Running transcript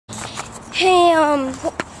Hey, I'm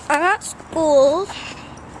at school,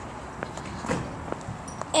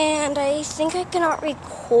 and I think I cannot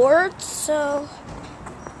record, so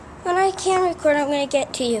when I can record, I'm going to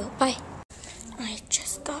get to you. Bye. I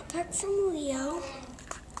just got back from Leo.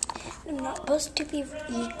 I'm not supposed to be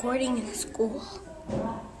recording in school.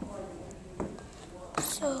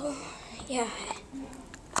 So, yeah.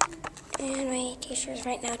 And my teacher is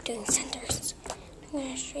right now doing centers. I'm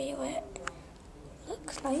going to show you what it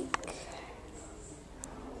looks like.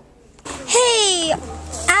 Hey,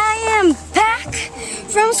 I am back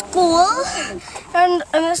from school, and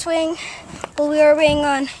I'm just waiting. Well, we are waiting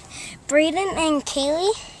on Brayden and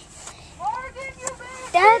Kaylee.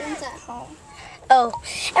 Dad's at home. Oh,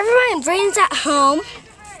 everyone, Brayden's at home,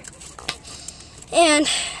 and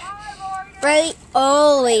Riley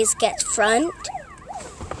always gets front,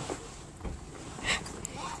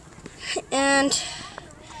 and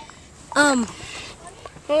I'm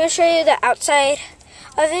gonna show you the outside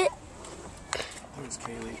of it. Where's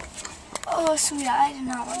Kaylee? Oh, sweet, I did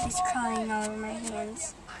not want these crawling all over my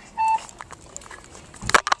hands.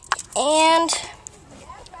 And,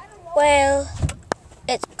 well,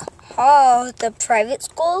 it's called the private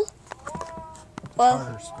school. Well,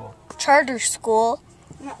 Charter school. Charter school.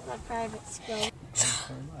 Not the private school.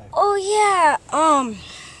 Oh, yeah,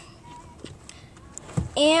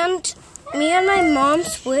 and me and my mom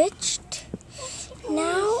switched.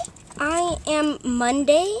 Now I am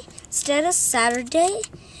Monday instead of Saturday,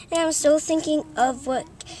 and I'm still thinking of what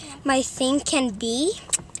my thing can be.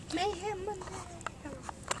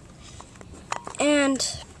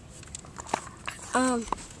 And I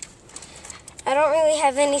don't really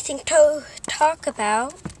have anything to talk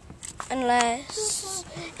about unless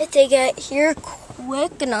if they get here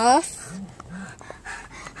quick enough,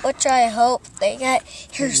 which I hope they get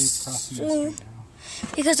here soon,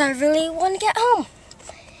 because I really want to get home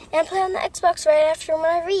and play on the Xbox right after when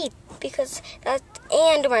I read, because that's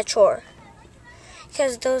and my chore,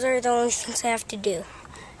 because those are the only things I have to do.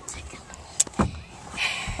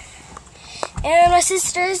 And my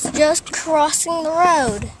sister's just crossing the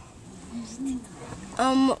road.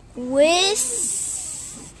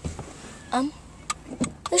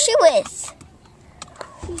 Who's she with?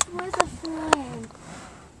 She's with a friend.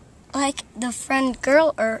 Like the friend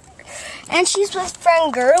girl, and she's with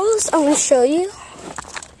friend girls. I'm gonna show you.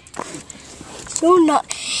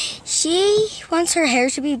 She wants her hair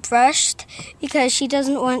to be brushed because she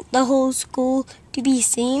doesn't want the whole school to be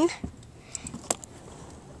seen.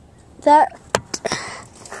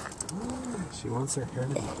 She wants her hair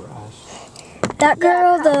to be brushed. That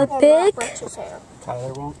girl, the big,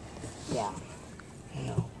 Tyler won't? Yeah. I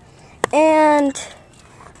know. and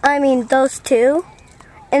I mean those two.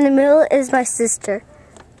 In the middle is my sister.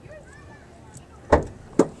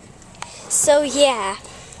 So yeah.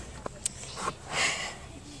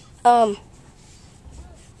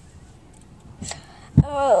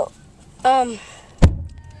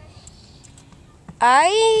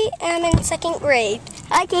 I am in 2nd grade.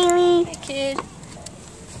 Hi, Kaylee. Hi, kid.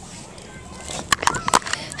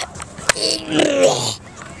 I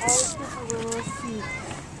always put the little seat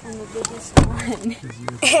on the biggest one.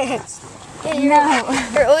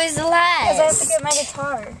 You're always the last. Because I have to get my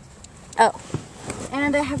guitar. Oh.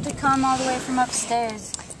 And I have to come all the way from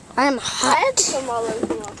upstairs. I'm hot. Come all the way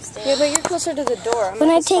from upstairs. Yeah, but you're closer to the door. I'm When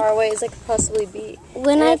like I as far away as I could possibly be.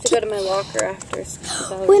 When I I have to go to my locker after.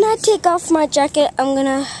 When I take off my jacket, I'm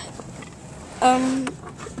gonna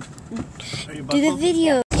do the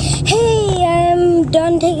video. Hey, I'm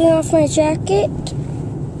done taking off my jacket,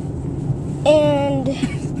 and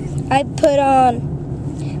I put on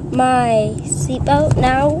my seatbelt.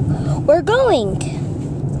 Now we're going.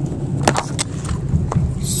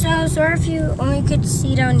 So sorry if you only could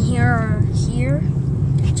see down here or here.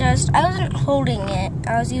 I wasn't holding it.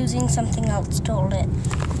 I was using something else to hold it.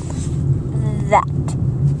 That.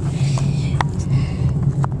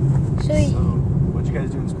 So, what'd you guys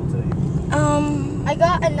do in school today? I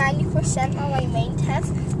got a 90% on my main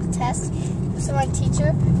test, so my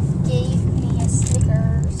teacher gave me a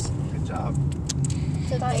Snickers. Good job.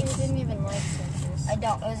 So you didn't even like Snickers. I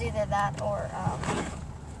don't. It was either that or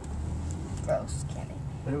gross candy.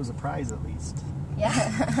 But it was a prize at least.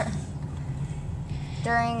 Yeah.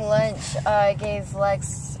 During lunch, I gave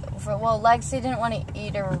Lex, Lexi didn't want to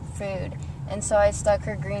eat her food, and so I stuck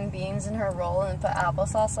her green beans in her roll and put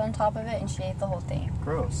applesauce on top of it, and she ate the whole thing.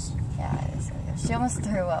 Gross. Yeah, it was so good. She almost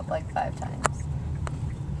threw up like 5 times.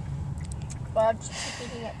 Well, she kept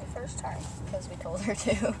eating it the first time, because we told her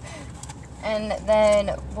to. And then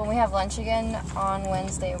when we have lunch again on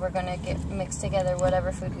Wednesday, we're going to mix together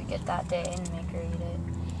whatever food we get that day and make her eat it.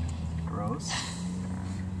 Gross.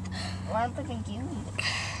 Why don't you eat it?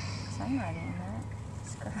 'Cause I'm not eating that.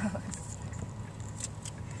 It's gross.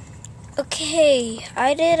 Okay,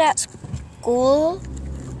 I did at school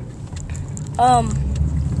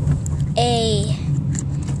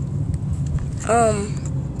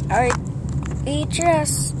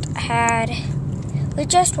we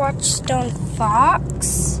just watched Stone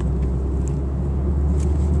Fox,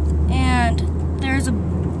 and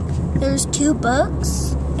there's 2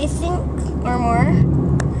 books, I think, or more,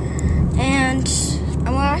 and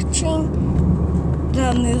I'm watching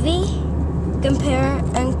the movie Compare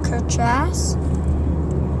and Contrast.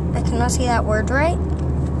 I cannot say that word right.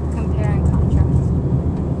 Compare and contrast.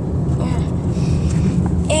 Yeah.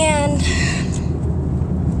 And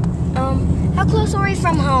how close are we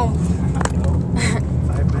from home? I don't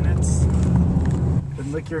know. 5 minutes.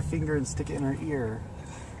 Then lick your finger and stick it in her ear.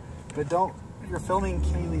 But don't. You're filming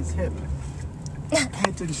Kaylee's hip.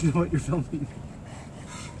 Pay attention to what you're filming.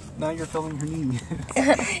 Now you're filming her knee.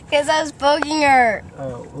 Because I was poking her.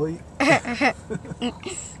 Oh, well,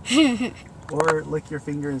 or lick your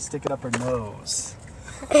finger and stick it up her nose.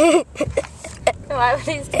 Why would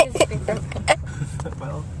he stick his finger?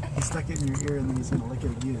 Well, he stuck it in your ear and then he's going to lick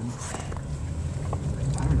it again.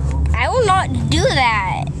 I don't know. I will not do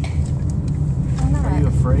that. Are you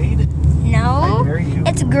afraid? No. I dare you.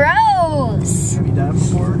 It's gross. Have you done it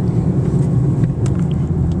before?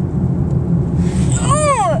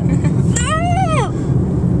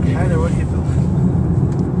 Tyler, what are you filming?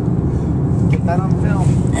 Get that on film.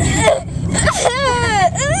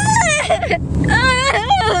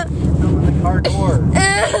 Film in the car door.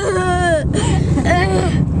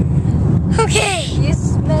 Okay. You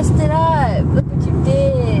messed it up. Look what you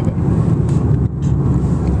did.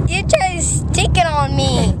 You tried to stick it on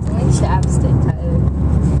me. It's only chapstick, Tyler.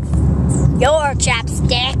 Your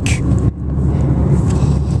chapstick.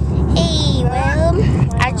 Hey, well,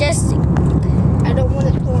 I don't want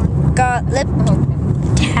it torn. Got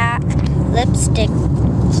lipstick.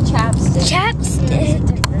 It's chapstick.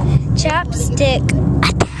 Chapstick.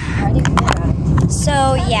 Why do you do that? So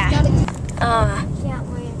yeah.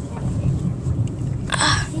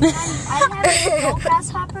 I have a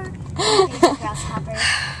grasshopper,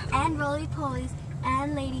 and roly-polies, and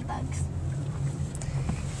ladybugs.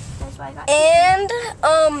 That's why I got And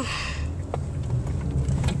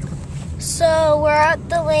so we're at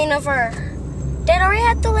the lane of our. Dad, are we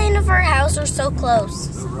at the lane of our house or so close?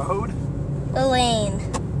 The road? The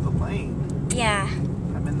lane. The lane? Yeah.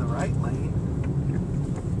 I'm in the right lane.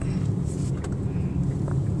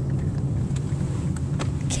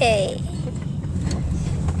 Okay.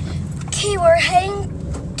 Okay, we're heading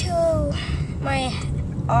to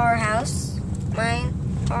our house.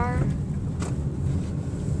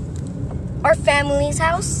 Our family's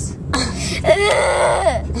house.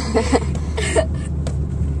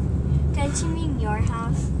 Don't you mean your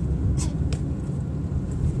house?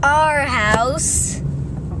 Our house. I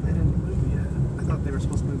thought they didn't move yet. I thought they were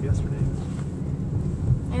supposed to move yesterday.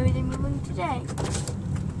 Maybe they're moving today.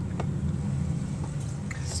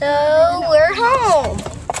 So we're home.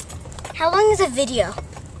 How long is a video?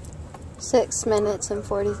 6 minutes and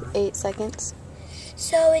 48 seconds.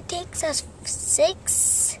 So it takes us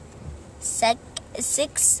 6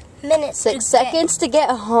 minutes. 6 seconds to get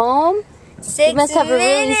home? 6 You must have a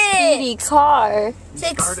really minutes. speedy car. We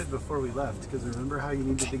 6. started before we left, because remember how you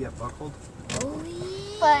needed to get buckled?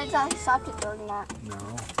 But it's only stopped at doing that. No.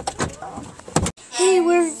 Hey,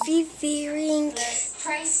 we're reviewing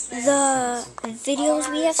the videos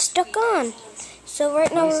we have stuck on. So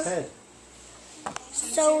right now, Nice head.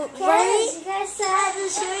 so You guys still have to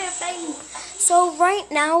show your face. right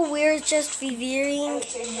now we're just reviewing,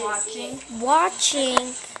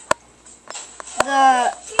 watching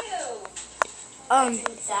the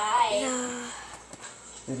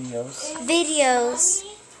videos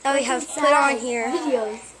that we have put on here,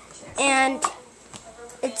 and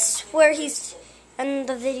it's where he's and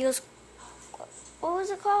the videos. What was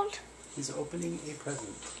it called? He's opening a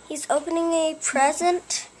present. He's opening a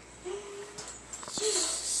present,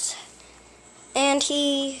 and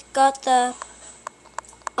he got the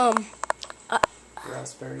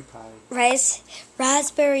Raspberry Pi.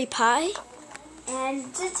 raspberry pie.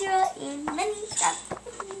 And just you're in many stuff.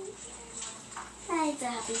 I'm so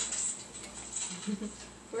happy.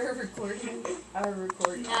 We're recording our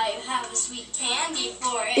recording. Now you have a sweet candy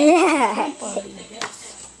for it. Yeah.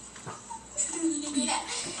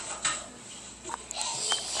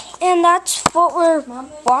 And that's what we're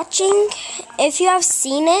watching. If you have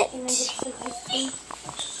seen it,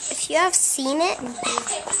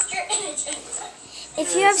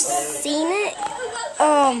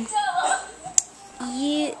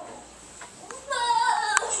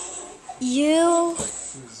 you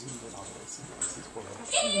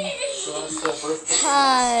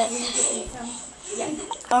had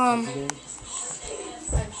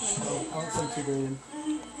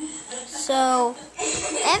so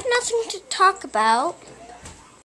I have nothing to talk about.